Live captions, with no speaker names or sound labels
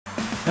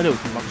Hello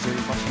to luxury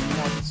fashion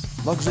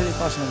models. Luxury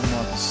fashion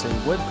models say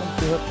welcome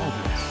to her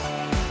audience.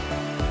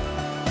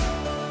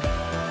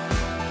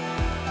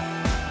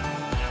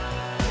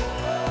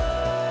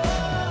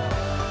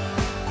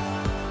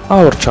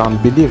 Our channel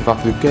believes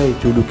that the key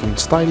to looking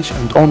stylish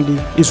and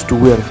only is to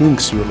wear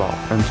things you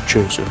love and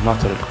choose your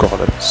natural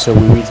color. So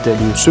we will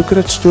tell you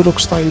secrets to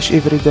look stylish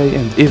every day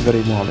and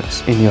every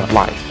moment in your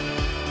life.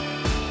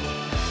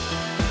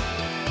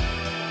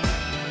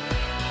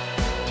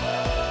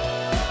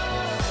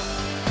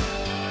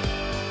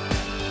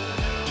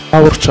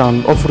 Our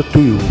channel offers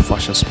to you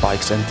fashion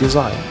spikes and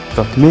design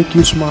that make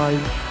you smile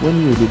when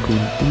you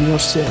looking in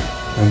yourself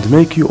and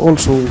make you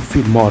also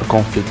feel more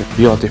confident,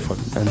 beautiful,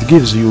 and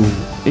gives you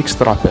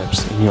extra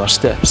peps in your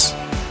steps.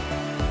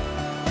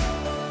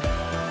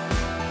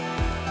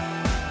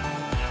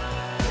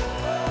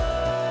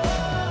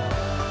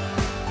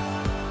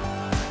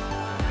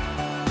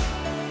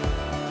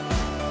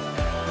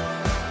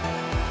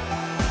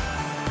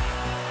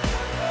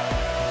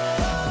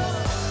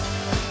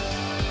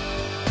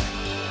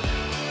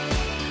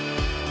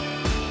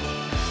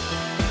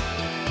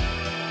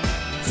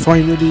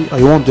 Finally,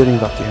 I wondering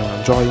that you are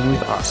enjoying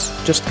with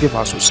us. Just give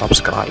us a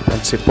subscribe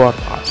and support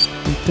us.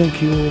 And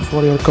thank you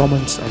for your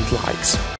comments and likes.